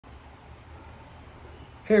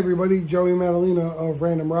Hey everybody, Joey Madalena of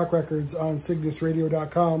Random Rock Records on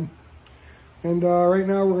CygnusRadio.com. And right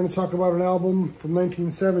now we're going to talk about an album from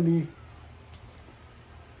 1970,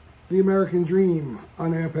 The American Dream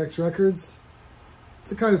on Ampex Records.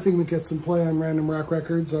 It's the kind of thing that gets some play on Random Rock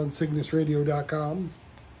Records on CygnusRadio.com.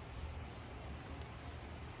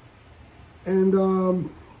 And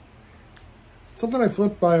something I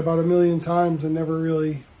flipped by about 1,000,000 times and never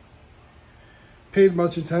really paid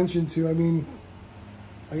much attention to. I mean,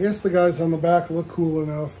 I guess the guys on the back look cool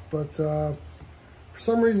enough, but for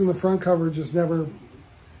some reason the front cover just never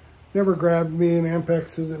grabbed me, and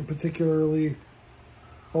Ampex isn't particularly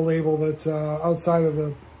a label that outside of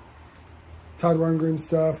the Todd Rundgren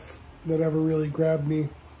stuff that ever really grabbed me.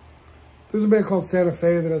 There's a band called Santa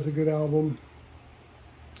Fe that has a good album,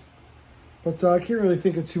 but I can't really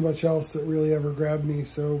think of too much else that really ever grabbed me,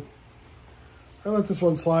 so I let this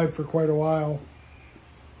one slide for quite a while.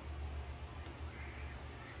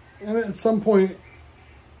 And at some point,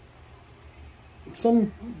 I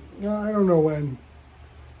don't know when,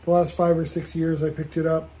 the last 5 or 6 years, I picked it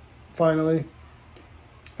up, finally.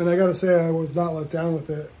 And I gotta say, I was not let down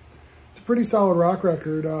with it. It's a pretty solid rock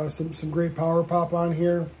record, some great power pop on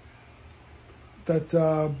here. That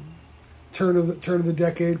turn of the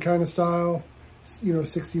decade kind of style, you know,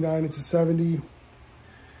 69 into 70.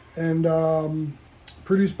 And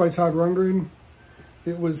produced by Todd Rundgren.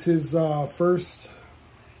 It was his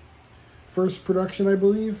first production, I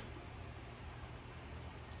believe.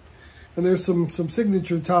 And there's some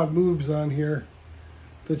signature Todd moves on here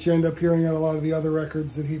that you end up hearing on a lot of the other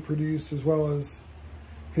records that he produced, as well as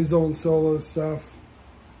his own solo stuff.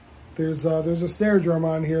 There's a snare drum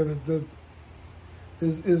on here that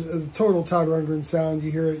is a total Todd Rundgren sound.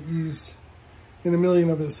 You hear it used in 1,000,000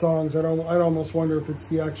 of his songs. I'd almost wonder if it's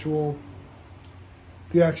the actual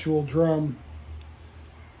drum.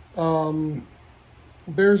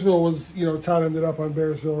 Bearsville was, you know, Todd ended up on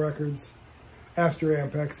Bearsville Records after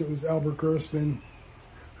Ampex. It was Albert Grossman,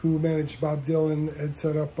 who managed Bob Dylan, had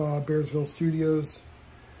set up Bearsville Studios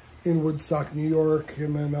in Woodstock, New York,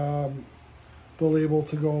 and then the label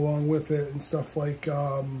to go along with it, and stuff like,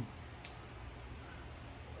 not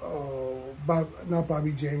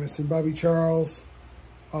Bobby Jamieson, Bobby Charles,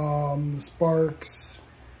 the Sparks,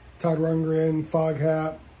 Todd Rundgren,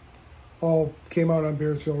 Foghat, all came out on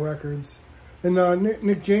Bearsville Records. And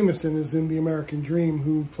Nick Jamieson is in The American Dream,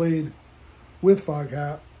 who played with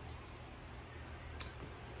Foghat.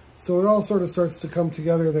 So it all sort of starts to come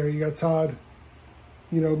together there. You got Todd,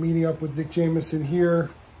 you know, meeting up with Nick Jamieson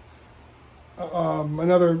here.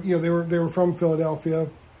 Another, you know, they were from Philadelphia.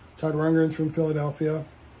 Todd Rundgren's from Philadelphia.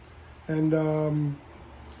 And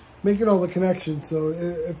making all the connections. So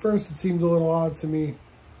at first it seemed a little odd to me,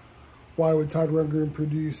 why would Todd Rundgren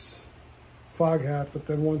produce Foghat? But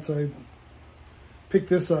then once I picked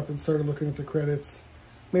this up and started looking at the credits,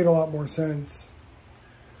 made a lot more sense.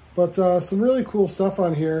 But some really cool stuff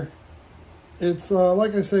on here. It's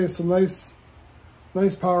like I say, some nice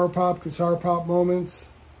power pop, guitar pop moments,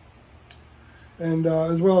 and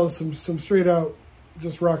as well as some straight out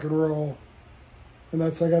just rock and roll. And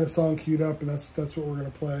I got a song queued up, and that's what we're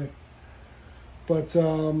gonna play. But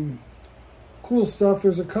cool stuff.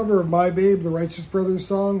 There's a cover of My Babe, the Righteous Brothers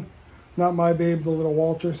song, not My Babe, the Little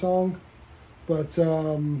Walter song. But,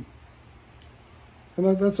 and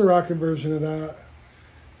that's a rockin' version of that.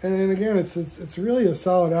 And again, it's really a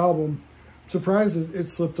solid album. I'm surprised it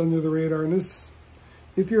slipped under the radar. And this,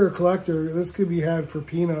 if you're a collector, this could be had for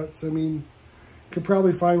peanuts. I mean, you could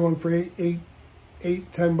probably find one for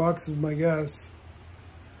 $10 is my guess.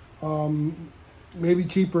 Maybe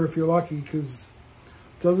cheaper if you're lucky, because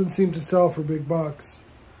it doesn't seem to sell for big bucks.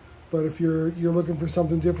 But if you're looking for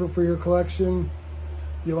something different for your collection,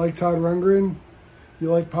 you like Todd Rundgren,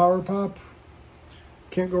 you like power pop,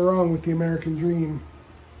 can't go wrong with The American Dream.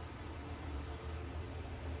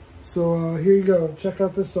 So here you go. Check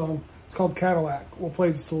out this song. It's called Cadillac. We'll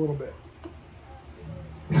play just a little bit.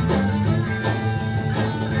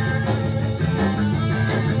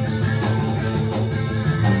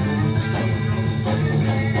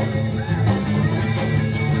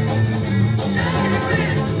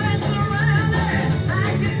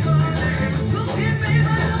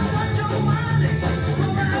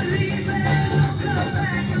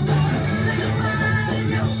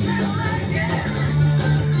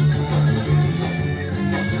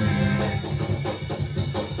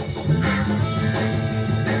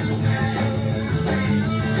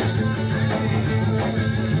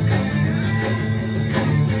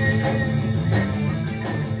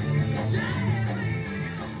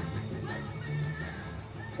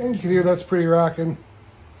 And you can hear that's pretty rocking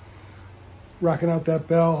out that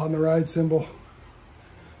bell on the ride cymbal.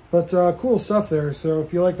 But cool stuff there. So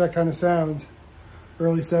if you like that kind of sound,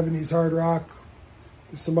 early 70s hard rock,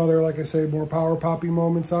 some other, like I say, more power poppy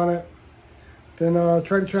moments on it, then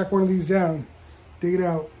try to track one of these down. Dig it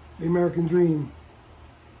out. The American Dream.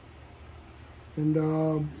 And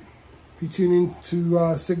if you tune in to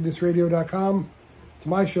CygnusRadio.com, to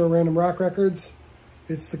my show, Random Rock Records,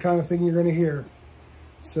 it's the kind of thing you're going to hear.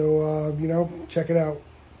 So, you know, check it out.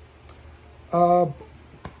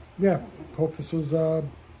 Yeah, hope this was,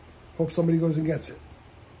 hope somebody goes and gets it.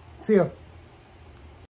 See ya.